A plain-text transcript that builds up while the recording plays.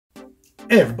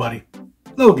Hey everybody,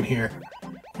 Logan here,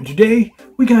 and today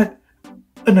we got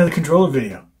another controller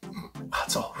video.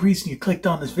 That's all the reason you clicked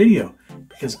on this video,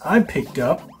 because I picked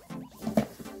up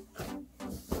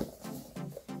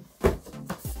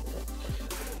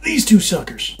these two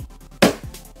suckers.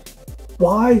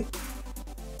 Why?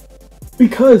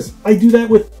 Because I do that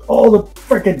with all the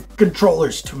frickin'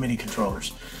 controllers, too many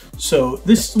controllers. So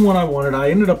this is the one I wanted. I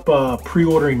ended up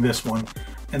pre-ordering this one,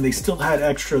 and they still had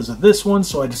extras of this one,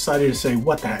 so I decided to say,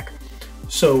 what the heck.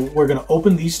 So we're gonna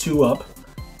open these two up.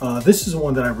 This is the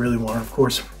one that I really wanted, of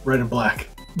course, red and black,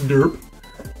 derp.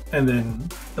 And then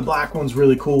the black one's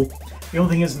really cool. The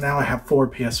only thing is now I have 4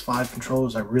 PS5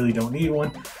 controllers. I really don't need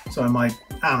one, so I might,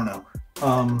 I don't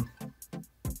know.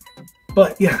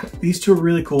 But yeah, these two are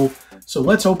really cool. So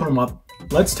let's open them up.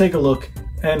 Let's take a look,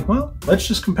 and well, let's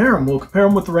just compare them. We'll compare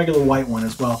them with the regular white one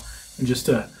as well, and just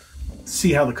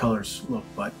see how the colors look.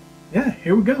 But yeah,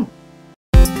 here we go.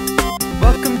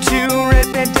 Welcome to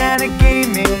Red Bandana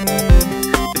Gaming,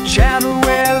 the channel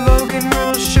where Logan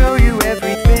will show you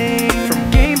everything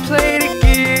from gameplay to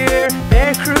gear.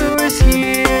 Their crew is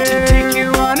here to take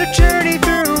you on a journey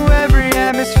through every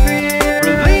atmosphere.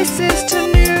 Releases to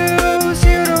news,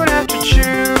 you don't have to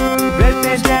choose. Red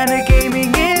Bandana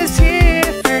Gaming is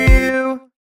here for you.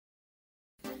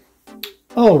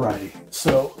 Alrighty,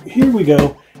 so here we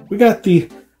go. We got the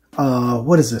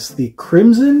what is this? The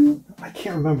Crimson? I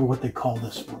can't remember what they call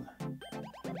this one.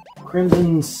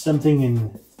 Crimson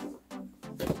something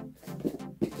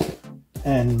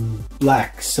and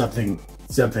black something.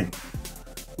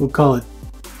 We'll call it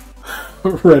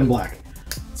red and black.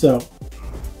 So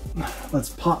let's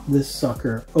pop this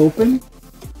sucker open.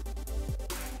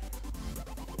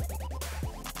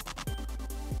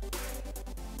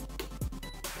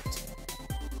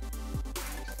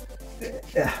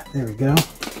 Yeah, there we go.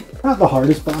 Not the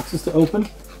hardest boxes to open.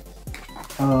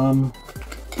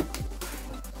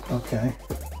 Okay.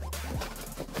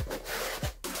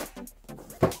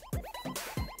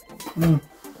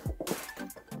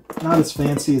 Not as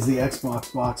fancy as the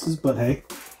Xbox boxes, but hey.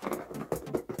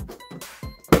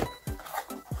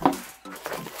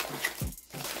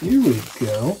 Here we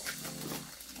go.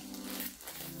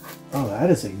 Oh, that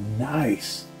is a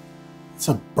nice. It's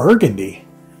a burgundy.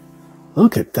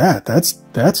 Look at that.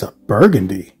 That's a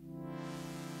burgundy.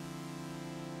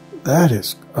 That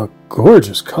is a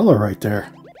gorgeous color right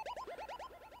there.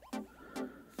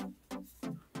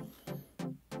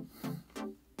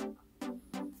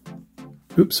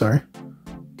 Oops, sorry.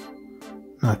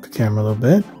 Knock the camera a little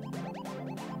bit.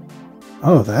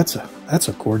 Oh, that's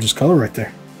a gorgeous color right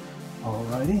there.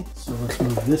 Alrighty, so let's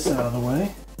move this out of the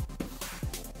way.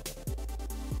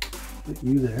 Put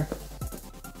you there.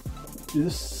 Do the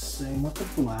same with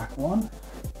the black one.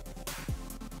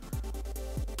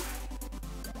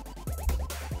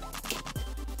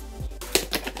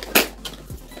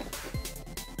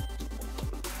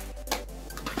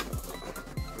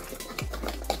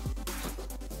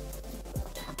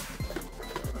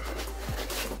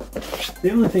 The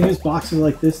only thing is, boxes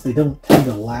like this, they don't tend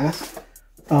to last.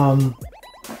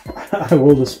 I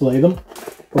will display them,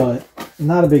 but I'm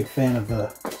not a big fan of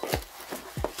the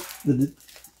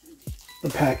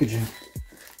packaging.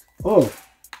 Oh,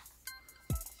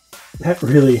 that's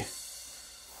really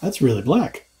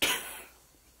black.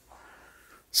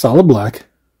 Solid black.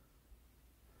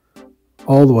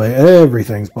 All the way,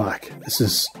 everything's black. This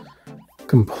is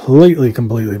completely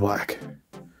black.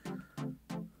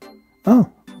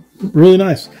 Oh, really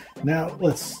nice. Now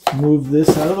let's move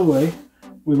this out of the way.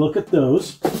 We look at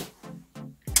those,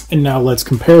 and now let's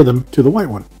compare them to the white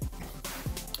one.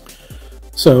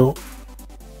 So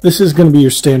this is going to be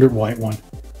your standard white one.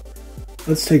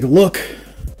 Let's take a look.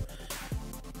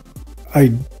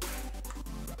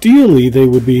 Ideally, they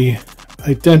would be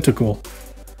identical.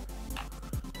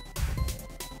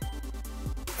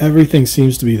 Everything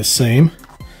seems to be the same.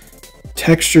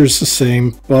 Texture's the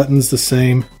same. Buttons the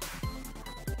same.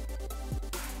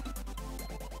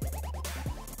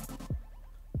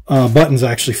 Buttons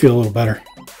actually feel a little better.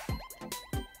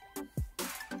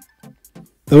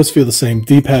 Those feel the same.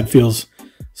 D-pad feels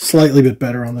slightly bit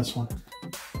better on this one.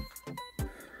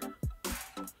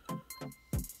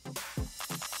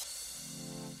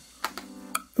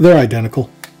 They're identical.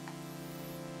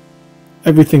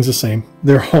 Everything's the same.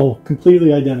 They're all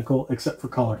completely identical except for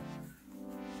color.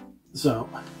 So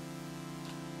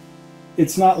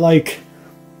it's not like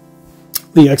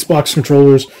the Xbox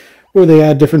controllers where they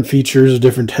add different features or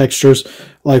different textures,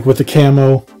 like with the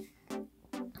camo,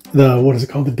 what is it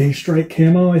called? The Daystrike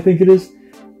camo, I think it is.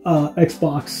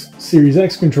 Xbox Series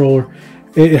X controller,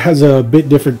 it has a bit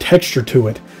different texture to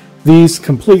it. These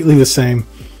completely the same.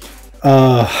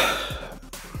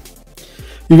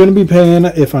 You're going to be paying,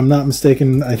 if I'm not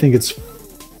mistaken, I think it's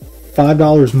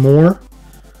 $5 more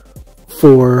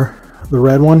for the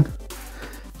red one.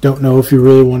 Don't know if you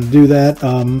really want to do that.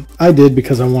 I did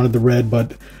because I wanted the red,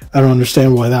 but I don't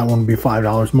understand why that one would be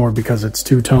 $5 more because it's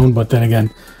two-tone. But then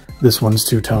again, this one's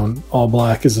two-tone. All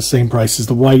black is the same price as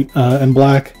the white and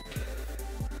black.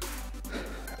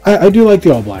 I do like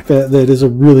the all black. That is a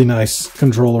really nice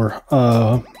controller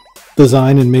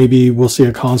design, and maybe we'll see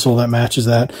a console that matches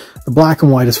that. The black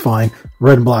and white is fine.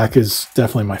 Red and black is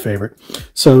definitely my favorite.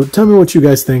 So tell me what you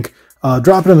guys think.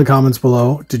 Drop it in the comments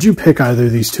below. Did you pick either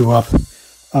of these two up?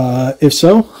 If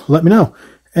so, let me know.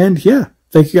 And yeah,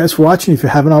 thank you guys for watching. If you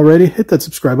haven't already, hit that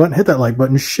subscribe button, hit that like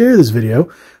button, share this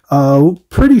video.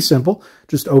 Pretty simple,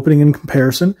 just opening in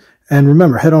comparison. And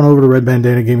remember, head on over to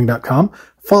redbandanagaming.com.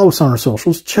 Follow us on our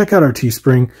socials. Check out our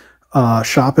Teespring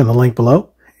shop in the link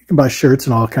below. You can buy shirts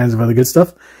and all kinds of other good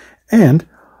stuff. And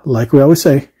like we always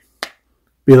say,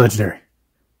 be legendary.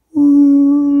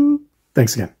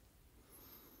 Thanks again.